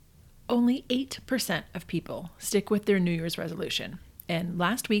Only 8% of people stick with their New Year's resolution. And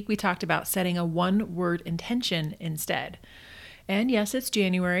last week we talked about setting a one-word intention instead. And yes, it's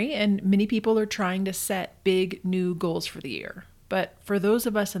January, and many people are trying to set big new goals for the year. But for those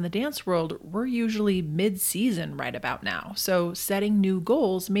of us in the dance world, we're usually mid-season right about now. So setting new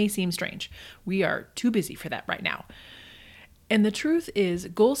goals may seem strange. We are too busy for that right now. And the truth is,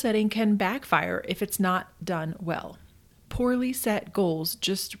 goal setting can backfire if it's not done well. Poorly set goals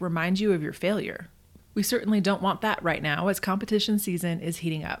just remind you of your failure. We certainly don't want that right now as competition season is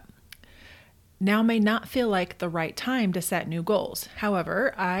heating up. Now may not feel like the right time to set new goals.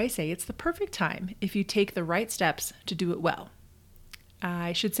 However, I say it's the perfect time if you take the right steps to do it well.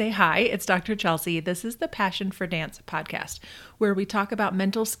 I should say hi, it's Dr. Chelsea. This is the Passion for Dance podcast, where we talk about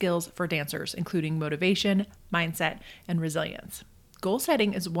mental skills for dancers, including motivation, mindset, and resilience. Goal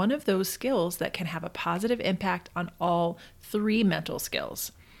setting is one of those skills that can have a positive impact on all three mental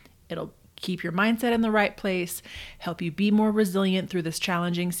skills. It'll keep your mindset in the right place, help you be more resilient through this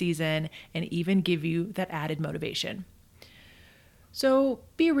challenging season, and even give you that added motivation. So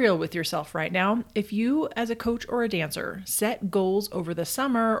be real with yourself right now. If you, as a coach or a dancer, set goals over the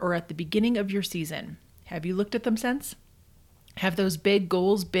summer or at the beginning of your season, have you looked at them since? Have those big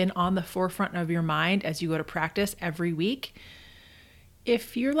goals been on the forefront of your mind as you go to practice every week?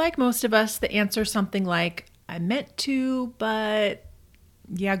 If you're like most of us, the answer is something like, I meant to, but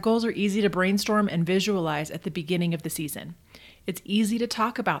yeah, goals are easy to brainstorm and visualize at the beginning of the season. It's easy to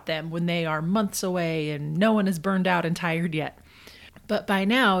talk about them when they are months away and no one is burned out and tired yet. But by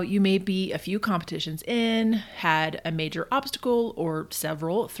now, you may be a few competitions in, had a major obstacle or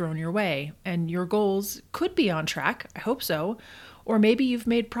several thrown your way, and your goals could be on track, I hope so, or maybe you've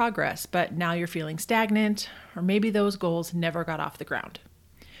made progress, but now you're feeling stagnant, or maybe those goals never got off the ground.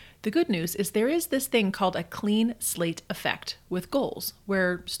 The good news is there is this thing called a clean slate effect with goals,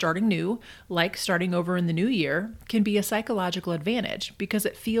 where starting new, like starting over in the new year, can be a psychological advantage because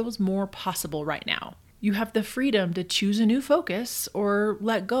it feels more possible right now. You have the freedom to choose a new focus or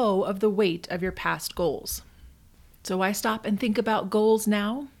let go of the weight of your past goals. So why stop and think about goals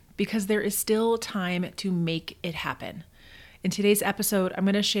now? Because there is still time to make it happen. In today's episode, I'm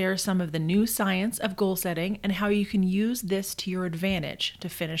going to share some of the new science of goal setting and how you can use this to your advantage to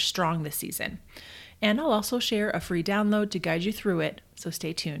finish strong this season. And I'll also share a free download to guide you through it, so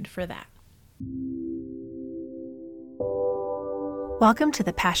stay tuned for that. Welcome to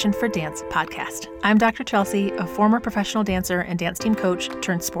the Passion for Dance podcast. I'm Dr. Chelsea, a former professional dancer and dance team coach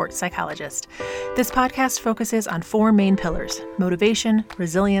turned sports psychologist. This podcast focuses on four main pillars: motivation,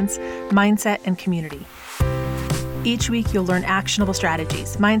 resilience, mindset, and community. Each week, you'll learn actionable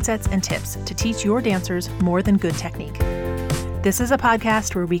strategies, mindsets, and tips to teach your dancers more than good technique. This is a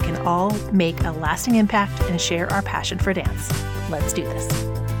podcast where we can all make a lasting impact and share our passion for dance. Let's do this.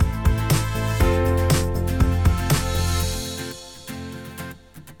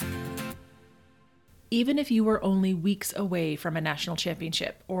 Even if you are only weeks away from a national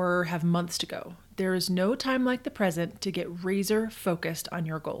championship or have months to go, there is no time like the present to get razor focused on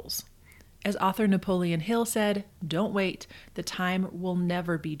your goals. As author Napoleon Hill said, don't wait, the time will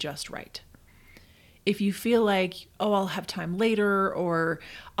never be just right. If you feel like, I'll have time later, or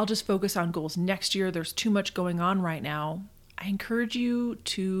I'll just focus on goals next year, there's too much going on right now, I encourage you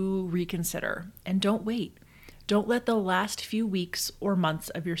to reconsider and don't wait. Don't let the last few weeks or months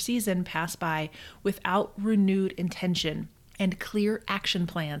of your season pass by without renewed intention and clear action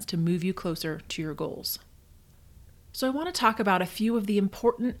plans to move you closer to your goals. So I want to talk about a few of the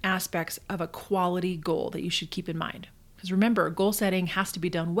important aspects of a quality goal that you should keep in mind. Because remember, goal setting has to be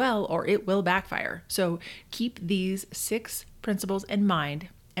done well or it will backfire. So keep these 6 principles in mind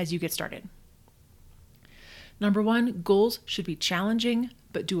as you get started. Number 1, goals should be challenging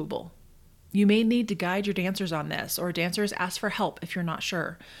but doable. You may need to guide your dancers on this, or dancers ask for help if you're not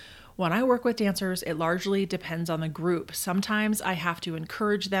sure. When I work with dancers, it largely depends on the group. Sometimes I have to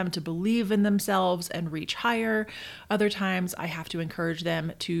encourage them to believe in themselves and reach higher. Other times I have to encourage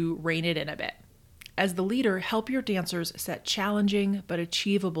them to rein it in a bit. As the leader, help your dancers set challenging but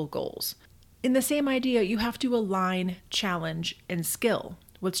achievable goals. In the same idea, you have to align challenge and skill.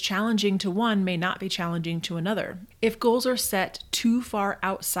 What's challenging to one may not be challenging to another. If goals are set too far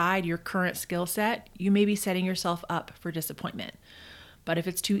outside your current skill set, you may be setting yourself up for disappointment. But if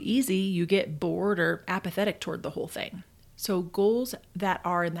it's too easy, you get bored or apathetic toward the whole thing. So goals that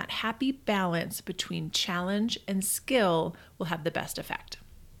are in that happy balance between challenge and skill will have the best effect.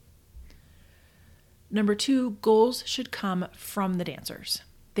 Number 2, goals should come from the dancers.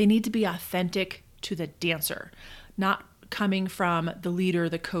 They need to be authentic to the dancer, not coming from the leader,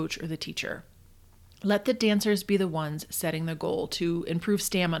 the coach, or the teacher. Let the dancers be the ones setting the goal to improve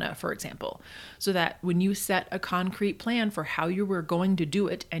stamina, for example, so that when you set a concrete plan for how you were going to do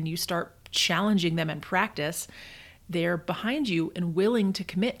it and you start challenging them in practice, they're behind you and willing to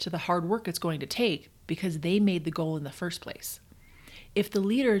commit to the hard work it's going to take because they made the goal in the first place. If the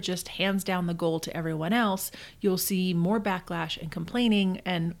leader just hands down the goal to everyone else, you'll see more backlash and complaining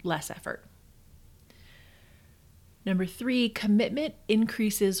and less effort. Number 3, commitment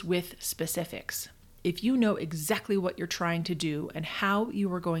increases with specifics. If you know exactly what you're trying to do and how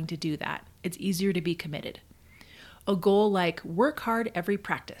you are going to do that, it's easier to be committed. A goal like work hard every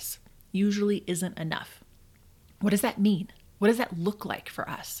practice usually isn't enough. What does that mean? What does that look like for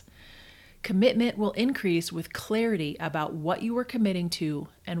us? Commitment will increase with clarity about what you are committing to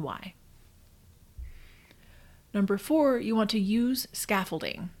and why. Number 4, you want to use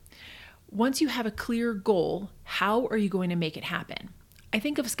scaffolding. Once you have a clear goal, how are you going to make it happen? I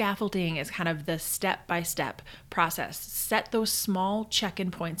think of scaffolding as kind of the step-by-step process. Set those small check-in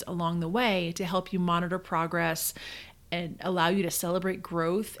points along the way to help you monitor progress and allow you to celebrate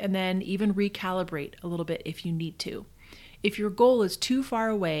growth and then even recalibrate a little bit if you need to. If your goal is too far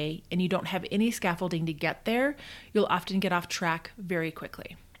away and you don't have any scaffolding to get there, you'll often get off track very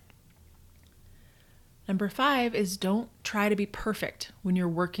quickly. Number 5 is don't try to be perfect when you're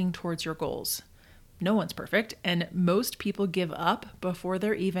working towards your goals. No one's perfect, and most people give up before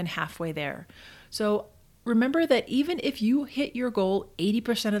they're even halfway there. So remember that even if you hit your goal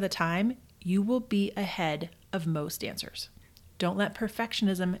 80% of the time, you will be ahead of most dancers. Don't let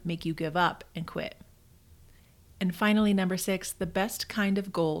perfectionism make you give up and quit. And finally, number 6, the best kind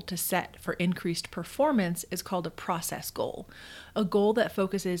of goal to set for increased performance is called a process goal, a goal that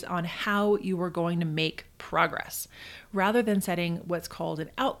focuses on how you are going to make progress, rather than setting what's called an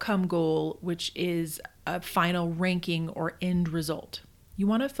outcome goal, which is a final ranking or end result. You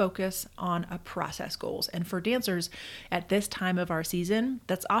want to focus on a process goals. And for dancers at this time of our season,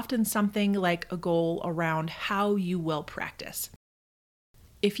 that's often something like a goal around how you will practice.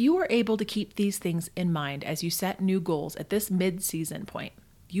 If you are able to keep these things in mind as you set new goals at this mid-season point,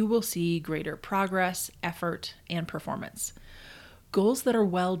 you will see greater progress, effort, and performance. Goals that are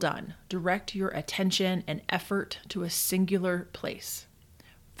well done direct your attention and effort to a singular place.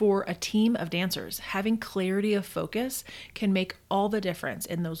 For a team of dancers, having clarity of focus can make all the difference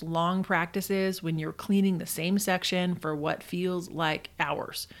in those long practices when you're cleaning the same section for what feels like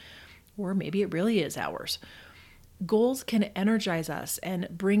hours, or maybe it really is hours. Goals can energize us and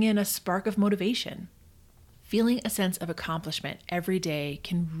bring in a spark of motivation. Feeling a sense of accomplishment every day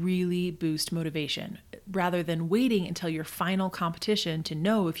can really boost motivation, rather than waiting until your final competition to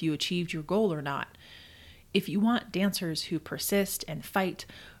know if you achieved your goal or not. If you want dancers who persist and fight,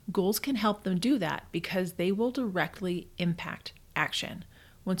 goals can help them do that because they will directly impact action.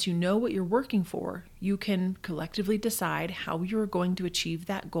 Once you know what you're working for, you can collectively decide how you're going to achieve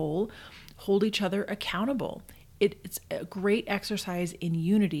that goal, hold each other accountable. It's a great exercise in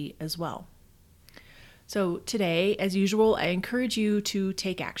unity as well. So today, as usual, I encourage you to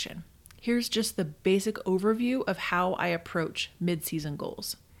take action. Here's just the basic overview of how I approach mid-season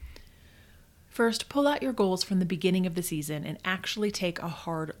goals. First, pull out your goals from the beginning of the season and actually take a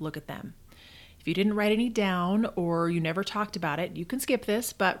hard look at them. If you didn't write any down or you never talked about it, you can skip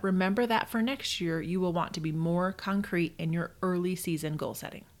this, but remember that for next year, you will want to be more concrete in your early season goal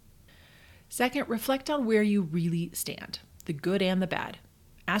setting. Second, reflect on where you really stand, the good and the bad.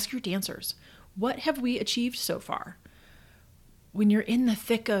 Ask your dancers, what have we achieved so far? When you're in the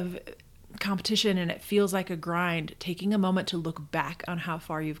thick of competition and it feels like a grind, taking a moment to look back on how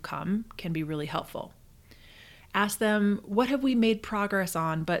far you've come can be really helpful. Ask them, what have we made progress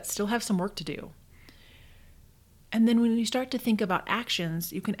on but still have some work to do? And then when you start to think about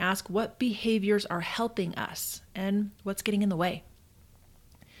actions, you can ask what behaviors are helping us and what's getting in the way.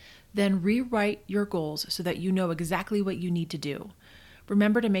 Then rewrite your goals so that you know exactly what you need to do.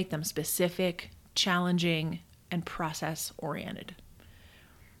 Remember to make them specific, challenging, and process-oriented.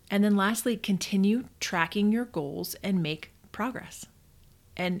 And then lastly, continue tracking your goals and make progress.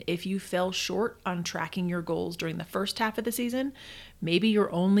 And if you fell short on tracking your goals during the first half of the season, maybe your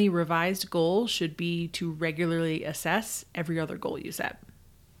only revised goal should be to regularly assess every other goal you set.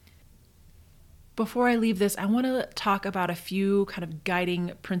 Before I leave this, I want to talk about a few kind of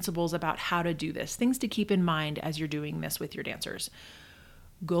guiding principles about how to do this, things to keep in mind as you're doing this with your dancers.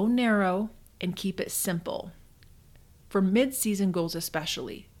 Go narrow and keep it simple. For mid-season goals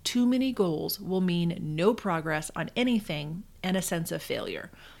especially, too many goals will mean no progress on anything and a sense of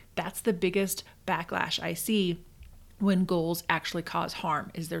failure. That's the biggest backlash I see when goals actually cause harm,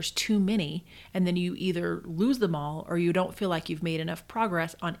 is there's too many, and then you either lose them all or you don't feel like you've made enough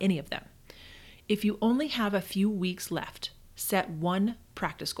progress on any of them. If you only have a few weeks left, set one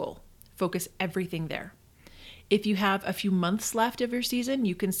practice goal. Focus everything there. If you have a few months left of your season,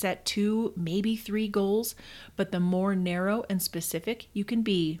 you can set 2, maybe 3 goals, but the more narrow and specific you can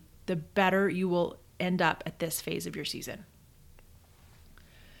be, the better you will end up at this phase of your season.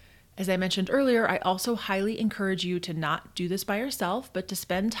 As I mentioned earlier, I also highly encourage you to not do this by yourself, but to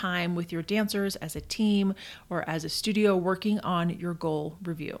spend time with your dancers as a team or as a studio working on your goal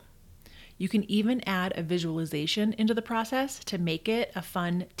review. You can even add a visualization into the process to make it a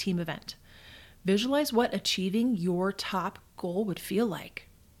fun team event. Visualize what achieving your top goal would feel like.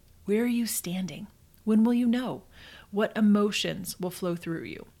 Where are you standing? When will you know? What emotions will flow through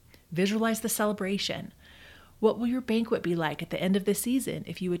you? Visualize the celebration. What will your banquet be like at the end of the season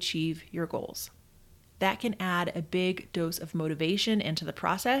if you achieve your goals? That can add a big dose of motivation into the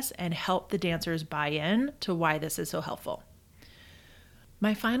process and help the dancers buy in to why this is so helpful.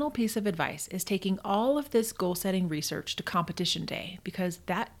 My final piece of advice is taking all of this goal-setting research to competition day, because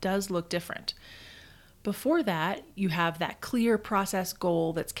that does look different. Before that, you have that clear process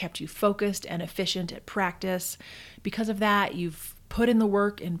goal that's kept you focused and efficient at practice. Because of that, you've put in the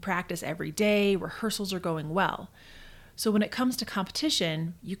work in practice every day, rehearsals are going well. So when it comes to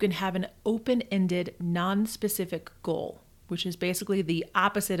competition, you can have an open-ended, non-specific goal, which is basically the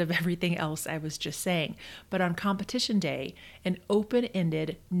opposite of everything else I was just saying. But on competition day, an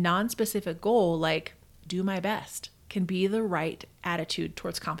open-ended, non-specific goal like do my best can be the right attitude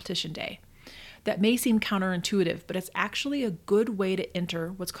towards competition day. That may seem counterintuitive, but it's actually a good way to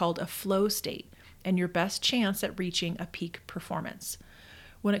enter what's called a flow state and your best chance at reaching a peak performance.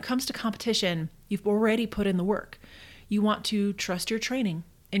 When it comes to competition, you've already put in the work. You want to trust your training,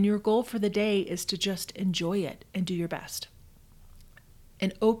 and your goal for the day is to just enjoy it and do your best.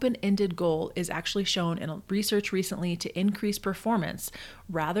 An open-ended goal is actually shown in research recently to increase performance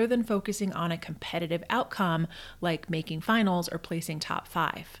rather than focusing on a competitive outcome like making finals or placing top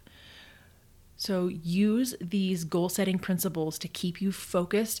 5. So use these goal-setting principles to keep you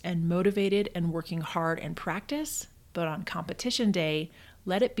focused and motivated and working hard in practice, but on competition day,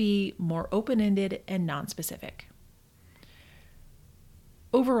 let it be more open-ended and non-specific.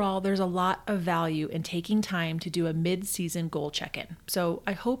 Overall, there's a lot of value in taking time to do a mid-season goal check-in. So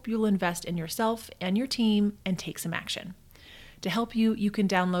I hope you'll invest in yourself and your team and take some action. To help you, you can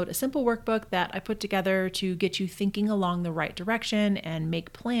download a simple workbook that I put together to get you thinking along the right direction and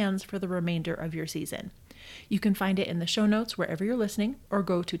make plans for the remainder of your season. You can find it in the show notes wherever you're listening, or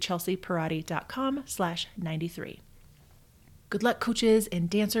go to chelseaparati.com/93. Good luck, coaches and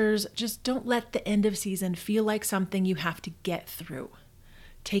dancers. Just don't let the end of season feel like something you have to get through.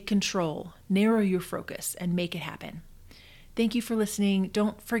 Take control, narrow your focus, and make it happen. Thank you for listening.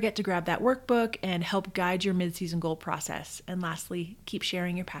 Don't forget to grab that workbook and help guide your mid-season goal process. And lastly, keep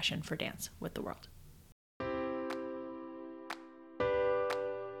sharing your passion for dance with the world.